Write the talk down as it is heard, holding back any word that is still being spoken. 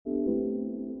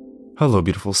Hello,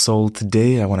 beautiful soul.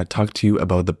 Today I want to talk to you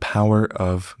about the power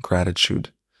of gratitude.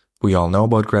 We all know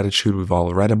about gratitude, we've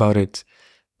all read about it,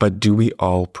 but do we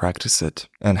all practice it?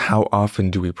 And how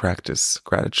often do we practice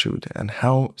gratitude? And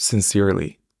how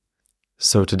sincerely?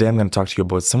 So today I'm going to talk to you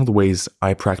about some of the ways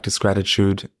I practice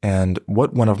gratitude and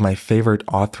what one of my favorite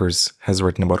authors has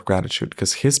written about gratitude,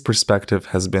 because his perspective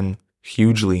has been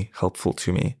hugely helpful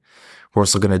to me. We're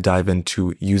also going to dive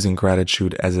into using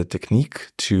gratitude as a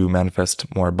technique to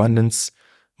manifest more abundance,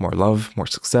 more love, more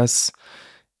success,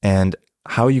 and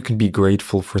how you can be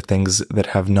grateful for things that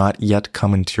have not yet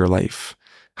come into your life,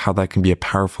 how that can be a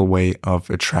powerful way of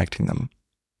attracting them.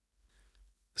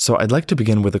 So I'd like to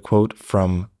begin with a quote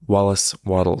from Wallace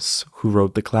Wattles, who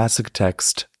wrote the classic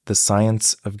text, The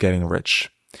Science of Getting Rich.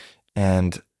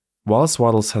 And Wallace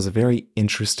Wattles has a very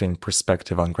interesting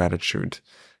perspective on gratitude,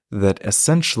 that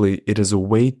essentially it is a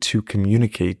way to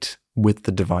communicate with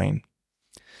the divine.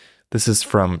 This is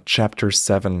from chapter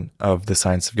 7 of The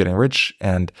Science of Getting Rich,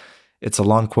 and it's a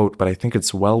long quote, but I think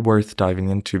it's well worth diving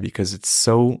into because it's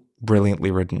so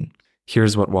brilliantly written.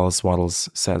 Here's what Wallace Wattles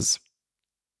says.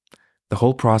 The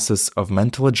whole process of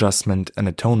mental adjustment and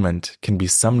atonement can be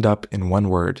summed up in one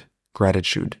word: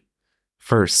 gratitude.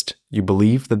 First, you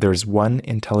believe that there is one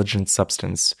intelligent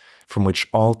substance from which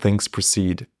all things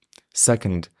proceed.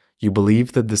 Second, you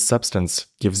believe that this substance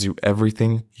gives you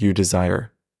everything you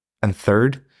desire. And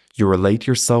third, you relate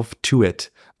yourself to it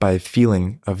by a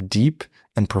feeling of deep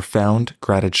and profound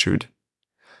gratitude.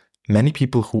 Many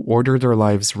people who order their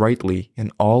lives rightly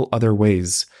in all other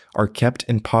ways are kept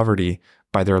in poverty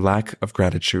by their lack of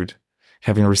gratitude.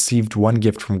 Having received one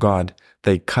gift from God,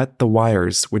 they cut the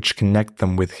wires which connect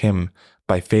them with Him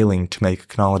by failing to make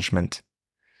acknowledgement.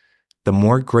 The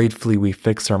more gratefully we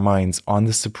fix our minds on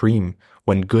the Supreme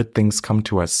when good things come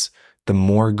to us, the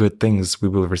more good things we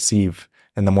will receive,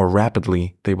 and the more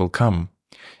rapidly they will come.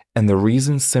 And the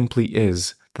reason simply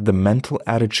is that the mental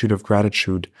attitude of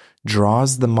gratitude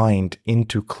draws the mind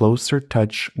into closer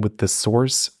touch with the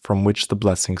source from which the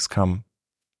blessings come.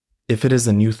 If it is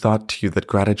a new thought to you that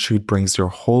gratitude brings your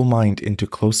whole mind into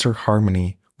closer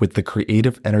harmony with the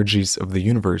creative energies of the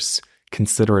universe,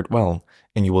 consider it well,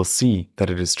 and you will see that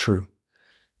it is true.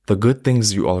 The good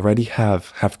things you already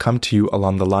have come to you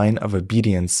along the line of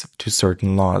obedience to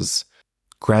certain laws.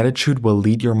 Gratitude will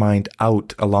lead your mind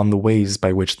out along the ways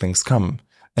by which things come,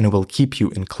 and it will keep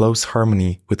you in close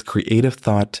harmony with creative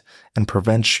thought and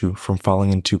prevent you from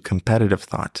falling into competitive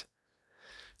thought.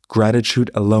 Gratitude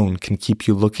alone can keep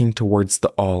you looking towards the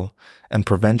all and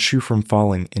prevent you from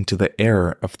falling into the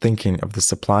error of thinking of the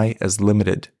supply as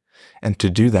limited, and to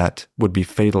do that would be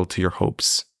fatal to your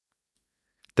hopes.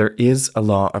 There is a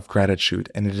law of gratitude,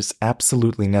 and it is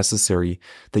absolutely necessary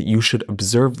that you should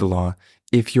observe the law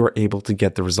if you are able to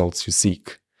get the results you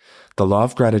seek. The law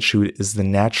of gratitude is the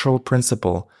natural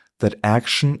principle that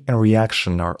action and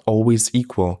reaction are always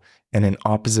equal and in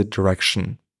opposite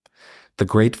direction. The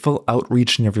grateful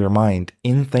outreaching of your mind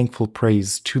in thankful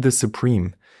praise to the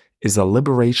Supreme is a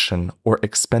liberation or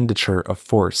expenditure of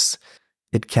force.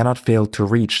 It cannot fail to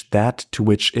reach that to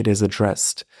which it is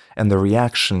addressed, and the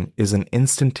reaction is an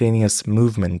instantaneous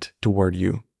movement toward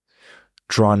you.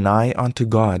 Draw nigh unto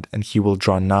God, and He will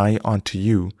draw nigh unto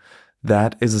you.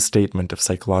 That is a statement of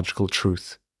psychological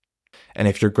truth. And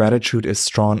if your gratitude is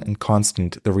strong and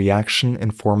constant, the reaction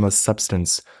in formless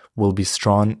substance will be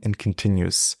strong and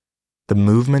continuous. The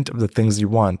movement of the things you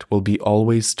want will be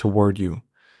always toward you.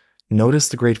 Notice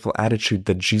the grateful attitude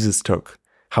that Jesus took,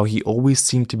 how He always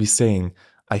seemed to be saying,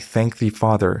 I thank Thee,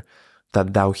 Father,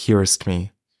 that Thou hearest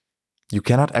me. You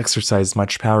cannot exercise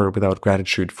much power without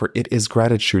gratitude, for it is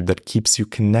gratitude that keeps you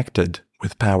connected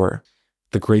with power.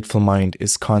 The grateful mind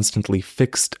is constantly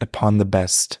fixed upon the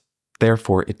best.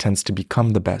 Therefore, it tends to become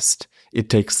the best. It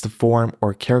takes the form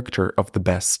or character of the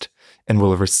best, and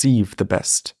will receive the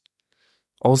best.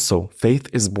 Also, faith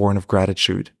is born of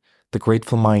gratitude. The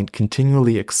grateful mind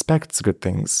continually expects good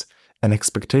things, and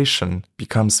expectation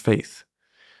becomes faith.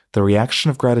 The reaction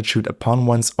of gratitude upon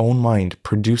one's own mind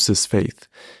produces faith,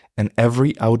 and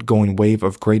every outgoing wave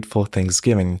of grateful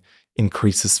thanksgiving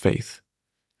increases faith.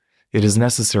 It is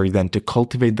necessary then to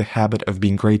cultivate the habit of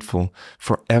being grateful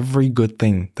for every good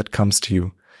thing that comes to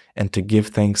you, and to give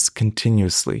thanks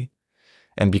continuously.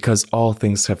 And because all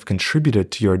things have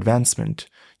contributed to your advancement,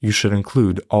 you should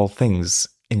include all things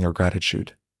in your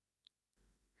gratitude.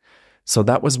 So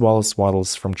that was Wallace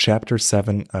Wattles from chapter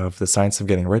 7 of The Science of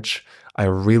Getting Rich. I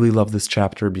really love this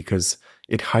chapter because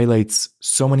it highlights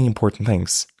so many important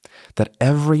things. That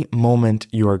every moment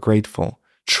you are grateful,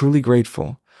 truly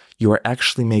grateful, you are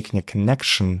actually making a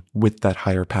connection with that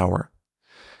higher power.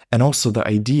 And also the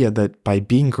idea that by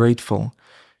being grateful,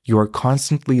 You are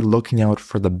constantly looking out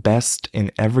for the best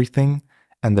in everything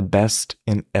and the best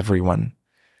in everyone.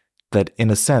 That in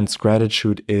a sense,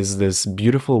 gratitude is this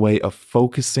beautiful way of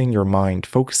focusing your mind,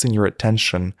 focusing your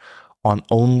attention on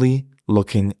only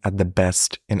looking at the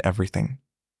best in everything.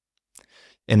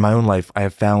 In my own life, I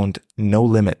have found no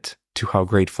limit to how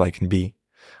grateful I can be.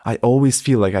 I always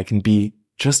feel like I can be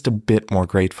just a bit more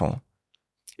grateful.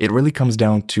 It really comes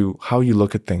down to how you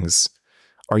look at things.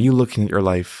 Are you looking at your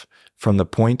life from the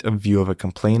point of view of a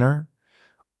complainer,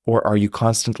 or are you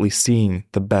constantly seeing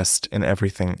the best in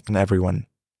everything and everyone?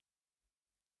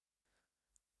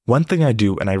 One thing I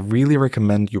do, and I really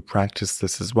recommend you practice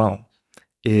this as well,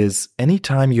 is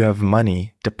anytime you have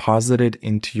money deposited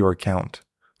into your account,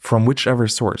 from whichever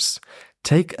source,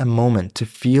 take a moment to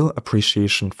feel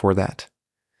appreciation for that.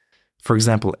 For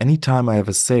example, anytime I have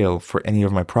a sale for any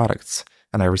of my products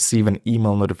and I receive an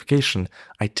email notification,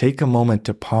 I take a moment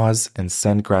to pause and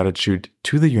send gratitude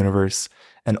to the universe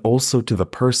and also to the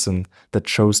person that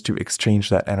chose to exchange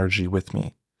that energy with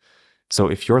me. So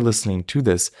if you're listening to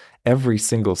this, every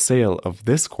single sale of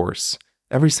this course,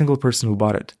 every single person who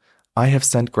bought it, I have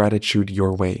sent gratitude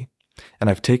your way. And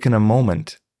I've taken a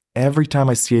moment. Every time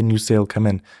I see a new sale come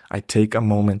in, I take a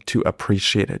moment to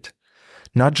appreciate it.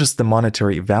 Not just the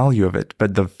monetary value of it,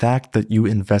 but the fact that you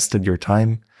invested your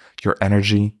time, your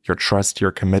energy, your trust,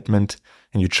 your commitment,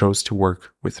 and you chose to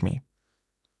work with me.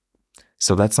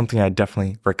 So that's something I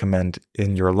definitely recommend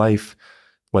in your life,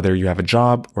 whether you have a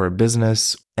job or a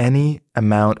business, any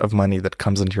amount of money that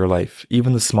comes into your life,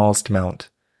 even the smallest amount,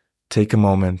 take a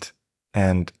moment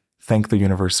and thank the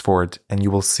universe for it, and you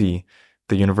will see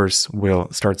the universe will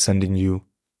start sending you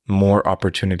more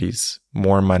opportunities,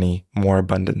 more money, more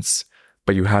abundance.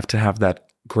 But you have to have that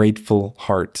grateful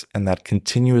heart and that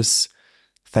continuous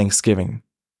thanksgiving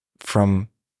from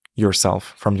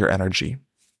yourself, from your energy.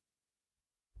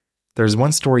 There's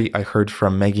one story I heard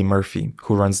from Maggie Murphy,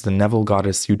 who runs the Neville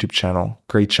Goddess YouTube channel.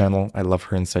 Great channel. I love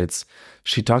her insights.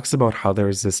 She talks about how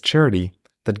there's this charity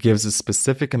that gives a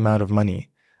specific amount of money.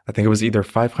 I think it was either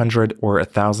 $500 or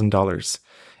 $1,000.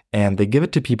 And they give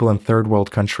it to people in third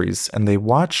world countries, and they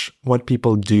watch what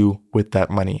people do with that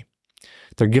money.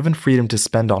 They're given freedom to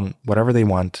spend on whatever they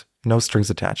want, no strings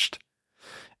attached.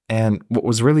 And what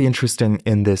was really interesting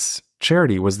in this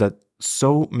charity was that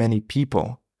so many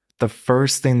people, the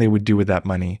first thing they would do with that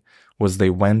money was they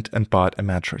went and bought a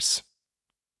mattress.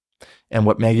 And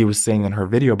what Maggie was saying in her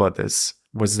video about this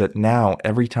was that now,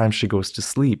 every time she goes to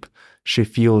sleep, she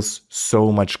feels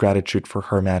so much gratitude for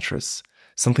her mattress,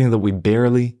 something that we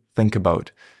barely think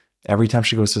about. Every time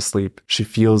she goes to sleep, she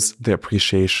feels the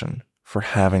appreciation for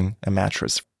having a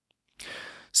mattress.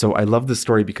 So I love this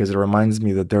story because it reminds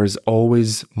me that there is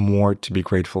always more to be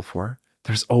grateful for.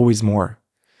 There's always more.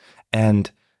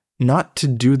 And not to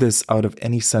do this out of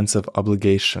any sense of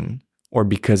obligation or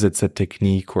because it's a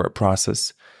technique or a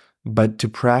process, but to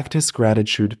practice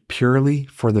gratitude purely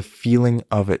for the feeling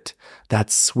of it. That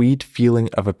sweet feeling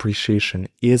of appreciation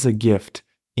is a gift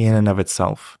in and of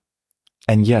itself.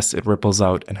 And yes, it ripples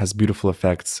out and has beautiful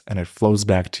effects and it flows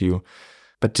back to you.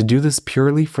 But to do this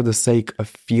purely for the sake of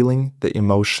feeling the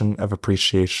emotion of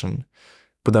appreciation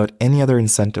without any other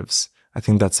incentives, I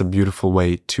think that's a beautiful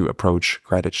way to approach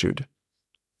gratitude.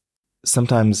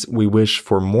 Sometimes we wish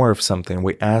for more of something,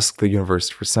 we ask the universe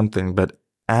for something, but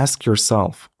ask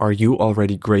yourself, are you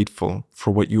already grateful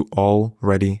for what you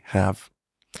already have?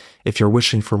 If you're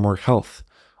wishing for more health,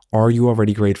 are you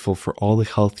already grateful for all the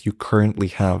health you currently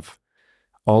have?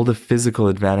 All the physical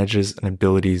advantages and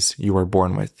abilities you are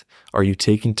born with, are you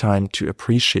taking time to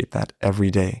appreciate that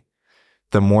every day?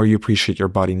 The more you appreciate your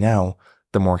body now,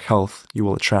 the more health you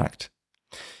will attract.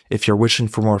 If you're wishing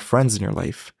for more friends in your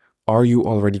life, are you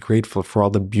already grateful for all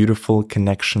the beautiful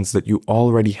connections that you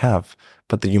already have,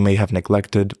 but that you may have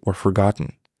neglected or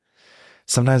forgotten?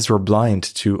 Sometimes we're blind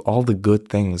to all the good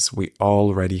things we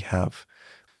already have.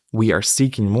 We are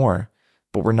seeking more,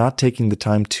 but we're not taking the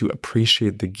time to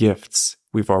appreciate the gifts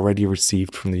we've already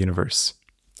received from the universe.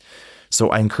 So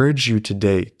I encourage you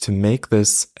today to make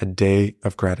this a day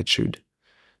of gratitude.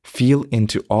 Feel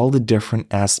into all the different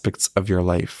aspects of your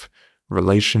life,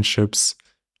 relationships,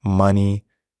 money,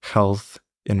 health,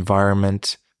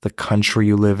 environment, the country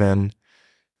you live in,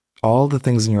 all the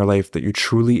things in your life that you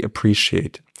truly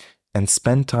appreciate, and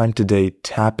spend time today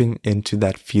tapping into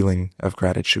that feeling of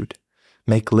gratitude.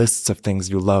 Make lists of things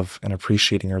you love and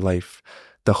appreciate in your life.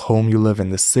 The home you live in,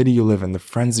 the city you live in, the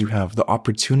friends you have, the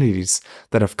opportunities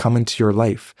that have come into your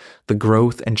life, the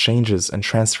growth and changes and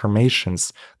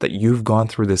transformations that you've gone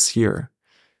through this year.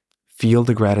 Feel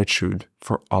the gratitude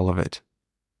for all of it.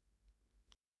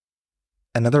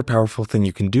 Another powerful thing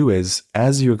you can do is,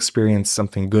 as you experience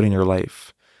something good in your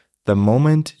life, The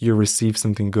moment you receive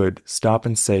something good, stop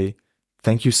and say,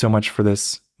 thank you so much for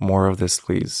this. More of this,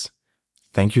 please.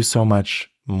 Thank you so much.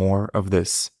 More of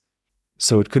this.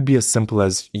 So it could be as simple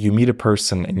as you meet a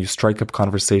person and you strike up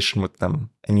conversation with them,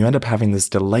 and you end up having this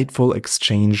delightful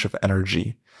exchange of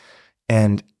energy,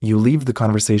 and you leave the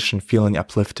conversation feeling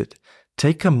uplifted.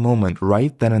 Take a moment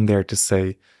right then and there to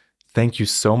say, thank you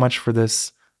so much for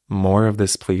this. More of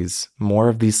this, please. More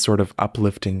of these sort of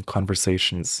uplifting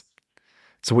conversations.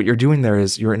 So what you're doing there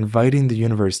is you're inviting the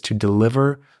universe to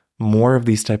deliver more of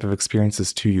these type of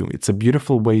experiences to you. It's a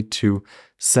beautiful way to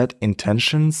set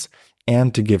intentions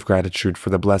and to give gratitude for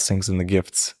the blessings and the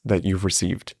gifts that you've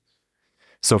received.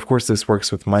 So of course, this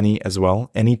works with money as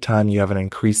well. Anytime you have an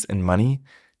increase in money,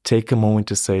 take a moment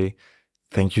to say,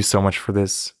 thank you so much for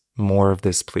this. More of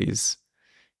this, please.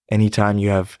 Anytime you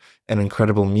have an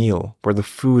incredible meal where the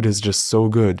food is just so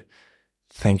good,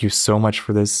 thank you so much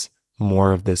for this.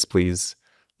 More of this, please.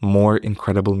 More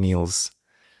incredible meals.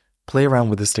 Play around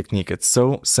with this technique. It's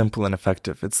so simple and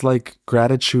effective. It's like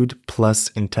gratitude plus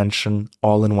intention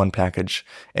all in one package.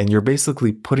 And you're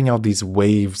basically putting out these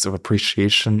waves of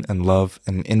appreciation and love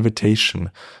and an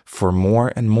invitation for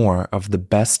more and more of the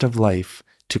best of life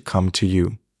to come to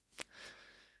you.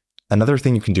 Another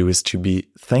thing you can do is to be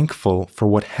thankful for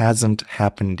what hasn't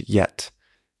happened yet.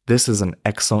 This is an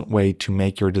excellent way to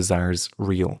make your desires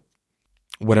real.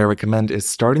 What I recommend is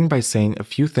starting by saying a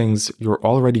few things you're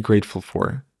already grateful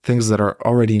for, things that are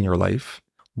already in your life.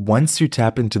 Once you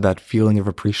tap into that feeling of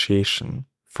appreciation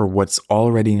for what's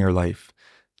already in your life,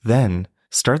 then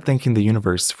start thanking the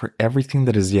universe for everything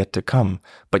that is yet to come,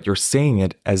 but you're saying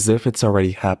it as if it's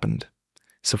already happened.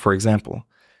 So for example,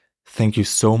 thank you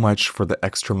so much for the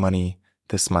extra money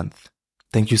this month.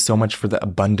 Thank you so much for the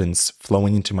abundance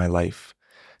flowing into my life.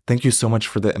 Thank you so much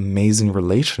for the amazing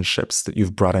relationships that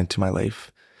you've brought into my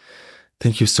life.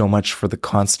 Thank you so much for the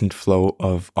constant flow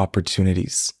of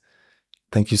opportunities.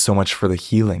 Thank you so much for the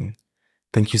healing.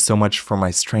 Thank you so much for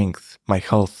my strength, my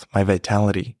health, my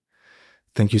vitality.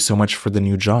 Thank you so much for the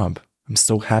new job. I'm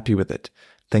so happy with it.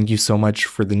 Thank you so much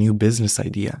for the new business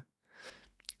idea.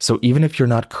 So even if you're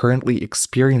not currently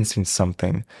experiencing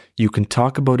something, you can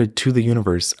talk about it to the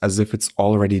universe as if it's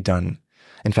already done.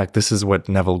 In fact, this is what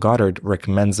Neville Goddard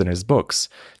recommends in his books.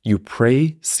 You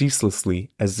pray ceaselessly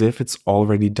as if it's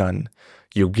already done.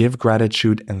 You give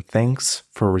gratitude and thanks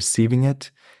for receiving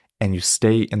it, and you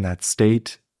stay in that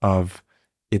state of,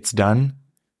 it's done,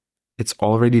 it's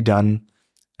already done,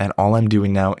 and all I'm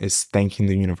doing now is thanking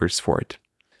the universe for it.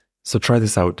 So try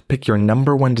this out. Pick your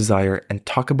number one desire and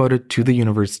talk about it to the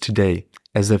universe today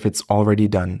as if it's already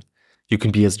done. You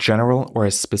can be as general or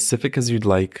as specific as you'd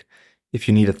like. If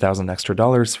you need $1,000 extra,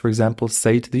 for example,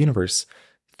 say to the universe,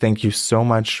 thank you so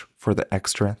much for the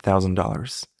extra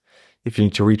 $1,000. If you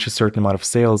need to reach a certain amount of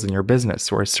sales in your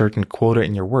business or a certain quota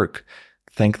in your work,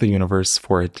 thank the universe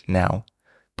for it now.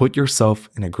 Put yourself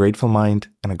in a grateful mind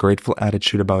and a grateful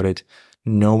attitude about it,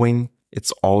 knowing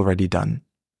it's already done.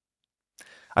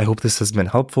 I hope this has been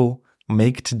helpful.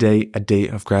 Make today a day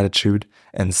of gratitude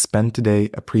and spend today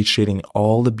appreciating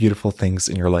all the beautiful things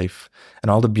in your life and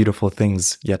all the beautiful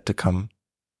things yet to come.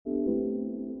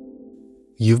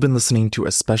 You've been listening to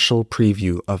a special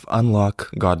preview of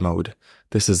Unlock God Mode.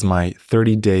 This is my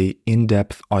 30-day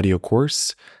in-depth audio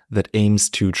course that aims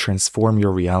to transform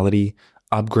your reality,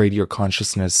 upgrade your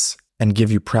consciousness, and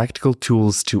give you practical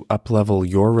tools to uplevel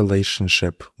your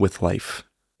relationship with life.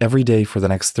 Every day for the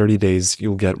next 30 days,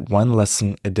 you'll get one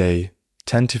lesson a day,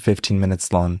 10 to 15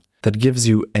 minutes long, that gives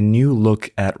you a new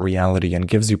look at reality and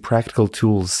gives you practical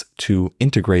tools to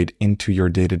integrate into your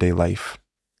day-to-day life.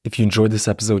 If you enjoyed this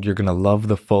episode, you're going to love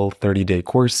the full 30-day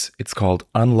course. It's called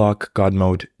Unlock God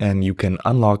Mode, and you can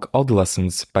unlock all the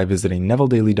lessons by visiting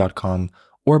nevilledaily.com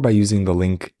or by using the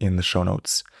link in the show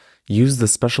notes. Use the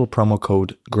special promo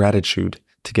code GRATITUDE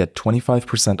to get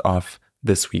 25% off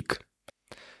this week.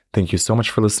 Thank you so much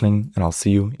for listening, and I'll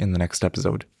see you in the next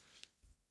episode.